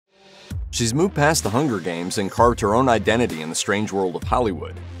She's moved past the Hunger Games and carved her own identity in the strange world of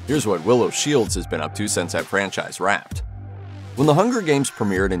Hollywood. Here's what Willow Shields has been up to since that franchise wrapped. When the Hunger Games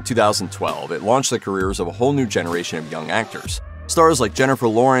premiered in 2012, it launched the careers of a whole new generation of young actors. Stars like Jennifer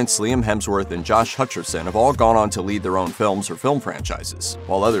Lawrence, Liam Hemsworth, and Josh Hutcherson have all gone on to lead their own films or film franchises,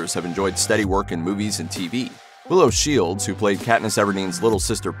 while others have enjoyed steady work in movies and TV. Willow Shields, who played Katniss Everdeen's little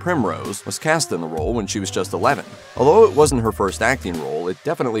sister Primrose, was cast in the role when she was just 11. Although it wasn't her first acting role, it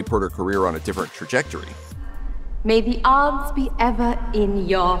definitely put her career on a different trajectory. May the odds be ever in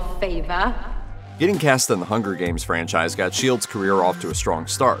your favor. Getting cast in the Hunger Games franchise got Shields' career off to a strong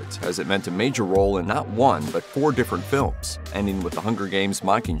start, as it meant a major role in not one, but 4 different films, ending with The Hunger Games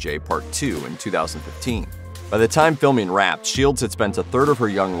Mockingjay Part 2 in 2015. By the time filming wrapped, Shields had spent a third of her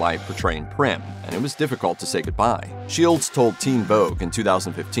young life portraying Prim, and it was difficult to say goodbye. Shields told Teen Vogue in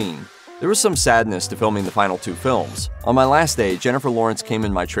 2015, "There was some sadness to filming the final 2 films. On my last day, Jennifer Lawrence came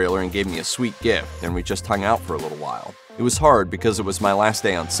in my trailer and gave me a sweet gift, and we just hung out for a little while. It was hard because it was my last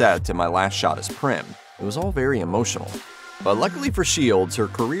day on set and my last shot as Prim. It was all very emotional." But luckily for Shields, her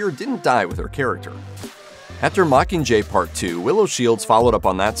career didn't die with her character. After Mockingjay Part 2, Willow Shields followed up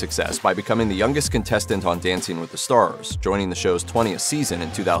on that success by becoming the youngest contestant on Dancing with the Stars, joining the show's 20th season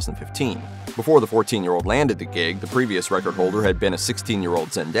in 2015. Before the 14-year-old landed the gig, the previous record holder had been a 16-year-old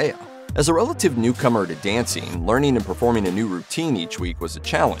Zendaya. As a relative newcomer to dancing, learning and performing a new routine each week was a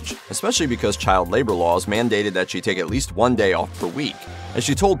challenge, especially because child labor laws mandated that she take at least 1 day off per week. As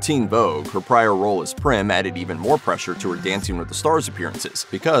she told Teen Vogue, her prior role as Prim added even more pressure to her Dancing with the Stars appearances,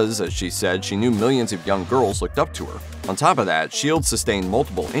 because, as she said, she knew millions of young girls looked up to her. On top of that, Shields sustained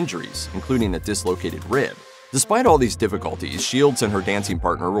multiple injuries, including a dislocated rib. Despite all these difficulties, Shields and her dancing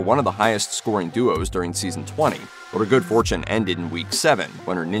partner were one of the highest-scoring duos during season 20, but her good fortune ended in week 7,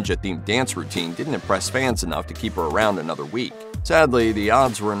 when her ninja-themed dance routine didn't impress fans enough to keep her around another week. Sadly, the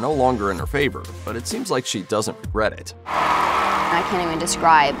odds were no longer in her favor, but it seems like she doesn't regret it. I can't even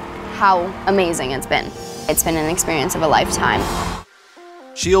describe how amazing it's been. It's been an experience of a lifetime.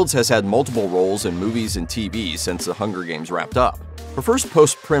 Shields has had multiple roles in movies and TV since The Hunger Games wrapped up. Her first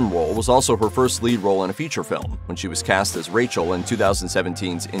post-Prim role was also her first lead role in a feature film, when she was cast as Rachel in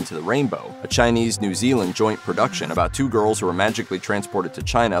 2017's Into the Rainbow, a Chinese-New Zealand joint production about 2 girls who were magically transported to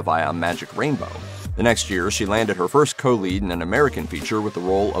China via a magic rainbow. The next year, she landed her first co-lead in an American feature with the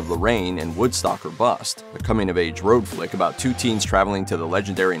role of Lorraine in Woodstock or Bust, a coming-of-age road flick about 2 teens traveling to the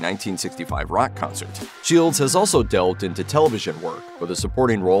legendary 1965 rock concert. Shields has also delved into television work, with a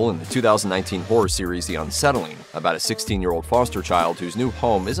supporting role in the 2019 horror series The Unsettling, about a 16-year-old foster child whose new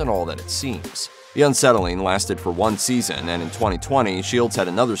home isn't all that it seems. The Unsettling lasted for 1 season, and in 2020, Shields had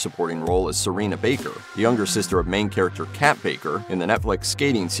another supporting role as Serena Baker, the younger sister of main character Kat Baker, in the Netflix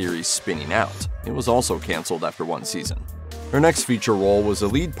skating series Spinning Out. It was also canceled after 1 season. Her next feature role was a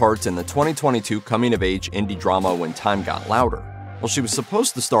lead part in the 2022 coming-of-age indie drama When Time Got Louder. While she was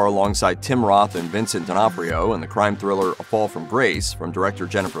supposed to star alongside Tim Roth and Vincent D'Onofrio in the crime thriller A Fall from Grace from director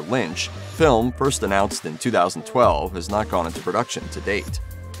Jennifer Lynch, the film, first announced in 2012, has not gone into production to date.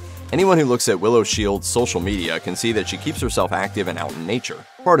 Anyone who looks at Willow Shields' social media can see that she keeps herself active and out in nature.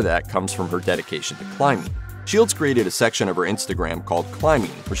 Part of that comes from her dedication to climbing. Shields created a section of her Instagram called Climbing,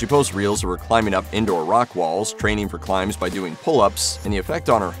 where she posts reels of her climbing up indoor rock walls, training for climbs by doing pull-ups, and the effect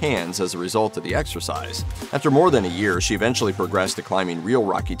on her hands as a result of the exercise. After more than a year, she eventually progressed to climbing real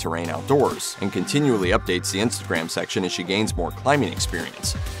rocky terrain outdoors, and continually updates the Instagram section as she gains more climbing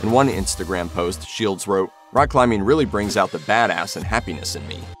experience. In one Instagram post, Shields wrote, "Rock climbing really brings out the badass and happiness in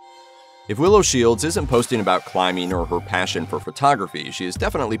me." If Willow Shields isn't posting about climbing or her passion for photography, she is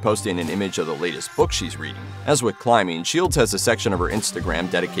definitely posting an image of the latest book she's reading. As with climbing, Shields has a section of her Instagram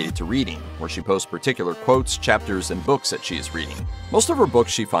dedicated to reading, where she posts particular quotes, chapters, and books that she is reading. Most of her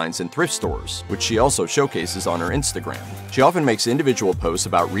books she finds in thrift stores, which she also showcases on her Instagram. She often makes individual posts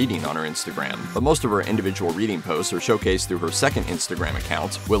about reading on her Instagram, but most of her individual reading posts are showcased through her second Instagram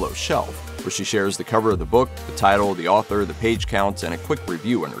account, Willow Shelf, where she shares the cover of the book, the title, the author, the page count, and a quick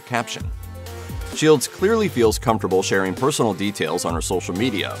review in her caption. Shields clearly feels comfortable sharing personal details on her social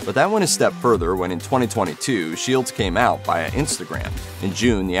media, but that went a step further when in 2022, Shields came out via Instagram. In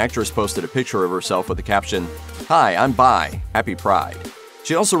June, the actress posted a picture of herself with the caption, "Hi, I'm bi. Happy Pride."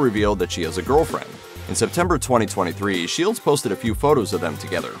 She also revealed that she has a girlfriend. In September 2023, Shields posted a few photos of them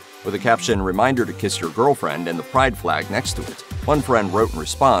together, with a caption, "Reminder to kiss your girlfriend," and the pride flag next to it. One friend wrote in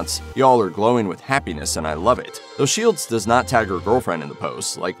response, "Y'all are glowing with happiness and I love it." Though Shields does not tag her girlfriend in the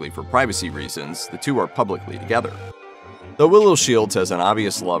post, likely for privacy reasons, the two are publicly together. Though Willow Shields has an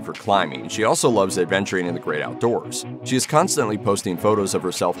obvious love for climbing, she also loves adventuring in the great outdoors. She is constantly posting photos of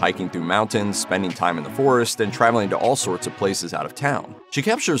herself hiking through mountains, spending time in the forest, and traveling to all sorts of places out of town. She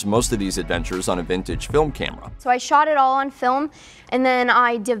captures most of these adventures on a vintage film camera. So I shot it all on film, and then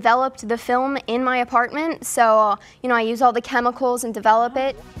I developed the film in my apartment. So, I use all the chemicals and develop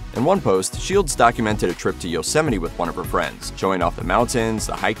it. In one post, Shields documented a trip to Yosemite with one of her friends, showing off the mountains,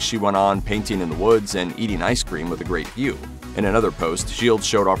 the hikes she went on, painting in the woods, and eating ice cream with a great view. In another post, Shields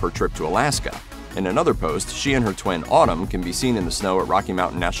showed off her trip to Alaska. In another post, she and her twin Autumn can be seen in the snow at Rocky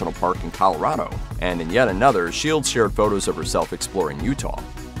Mountain National Park in Colorado. And in yet another, Shields shared photos of herself exploring Utah.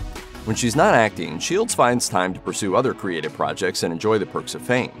 When she's not acting, Shields finds time to pursue other creative projects and enjoy the perks of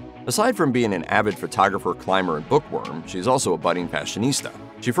fame. Aside from being an avid photographer, climber, and bookworm, she's also a budding fashionista.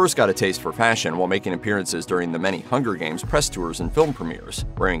 She first got a taste for fashion while making appearances during the many Hunger Games press tours and film premieres,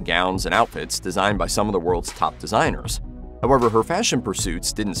 wearing gowns and outfits designed by some of the world's top designers. However, her fashion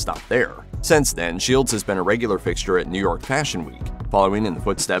pursuits didn't stop there. Since then, Shields has been a regular fixture at New York Fashion Week, following in the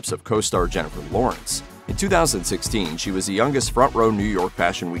footsteps of co-star Jennifer Lawrence. In 2016, she was the youngest front-row New York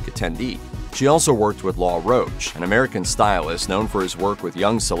Fashion Week attendee. She also worked with Law Roach, an American stylist known for his work with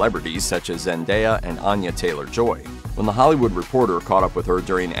young celebrities such as Zendaya and Anya Taylor-Joy. When The Hollywood Reporter caught up with her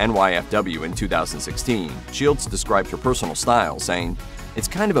during NYFW in 2016, Shields described her personal style, saying, "It's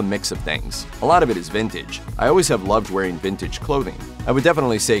kind of a mix of things. A lot of it is vintage. I always have loved wearing vintage clothing. I would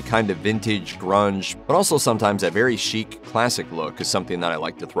definitely say kind of vintage, grunge, but also sometimes a very chic, classic look is something that I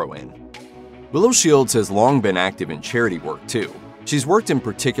like to throw in." Willow Shields has long been active in charity work too. She's worked in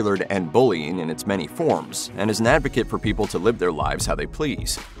particular to end bullying in its many forms, and is an advocate for people to live their lives how they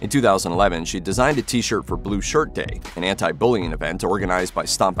please. In 2011, she designed a t-shirt for Blue Shirt Day, an anti-bullying event organized by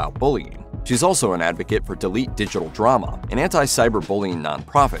Stomp Out Bullying. She's also an advocate for Delete Digital Drama, an anti-cyberbullying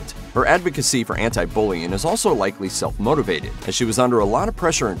nonprofit. Her advocacy for anti-bullying is also likely self-motivated, as she was under a lot of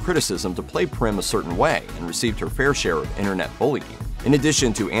pressure and criticism to play Prim a certain way and received her fair share of internet bullying. In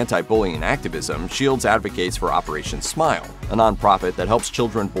addition to anti-bullying activism, Shields advocates for Operation Smile, a nonprofit that helps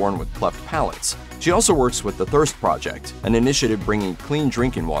children born with cleft palates. She also works with the Thirst Project, an initiative bringing clean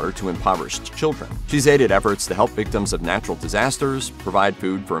drinking water to impoverished children. She's aided efforts to help victims of natural disasters, provide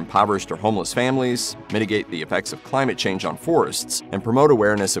food for impoverished or homeless families, mitigate the effects of climate change on forests, and promote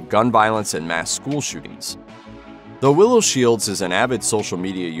awareness of gun violence and mass school shootings. Though Willow Shields is an avid social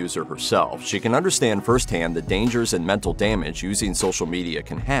media user herself, she can understand firsthand the dangers and mental damage using social media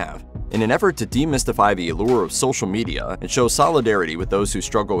can have. In an effort to demystify the allure of social media and show solidarity with those who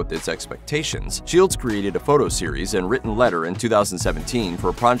struggle with its expectations, Shields created a photo series and written letter in 2017 for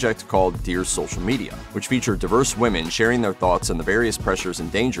a project called Dear Social Media, which featured diverse women sharing their thoughts on the various pressures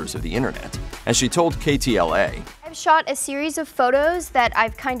and dangers of the internet. As she told KTLA, I've shot a series of photos that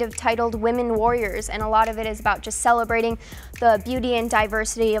I've kind of titled Women Warriors, and a lot of it is about just celebrating the beauty and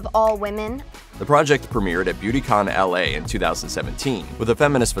diversity of all women. The project premiered at BeautyCon LA in 2017, with a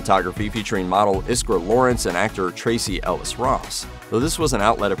feminist photography featuring model Iskra Lawrence and actor Tracy Ellis Ross. Though this was an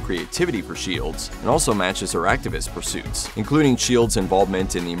outlet of creativity for Shields, it also matches her activist pursuits, including Shields'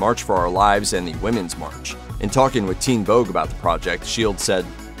 involvement in the March for Our Lives and the Women's March. In talking with Teen Vogue about the project, Shields said,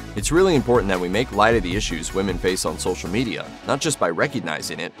 "It's really important that we make light of the issues women face on social media, not just by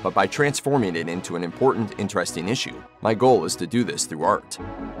recognizing it, but by transforming it into an important, interesting issue. My goal is to do this through art."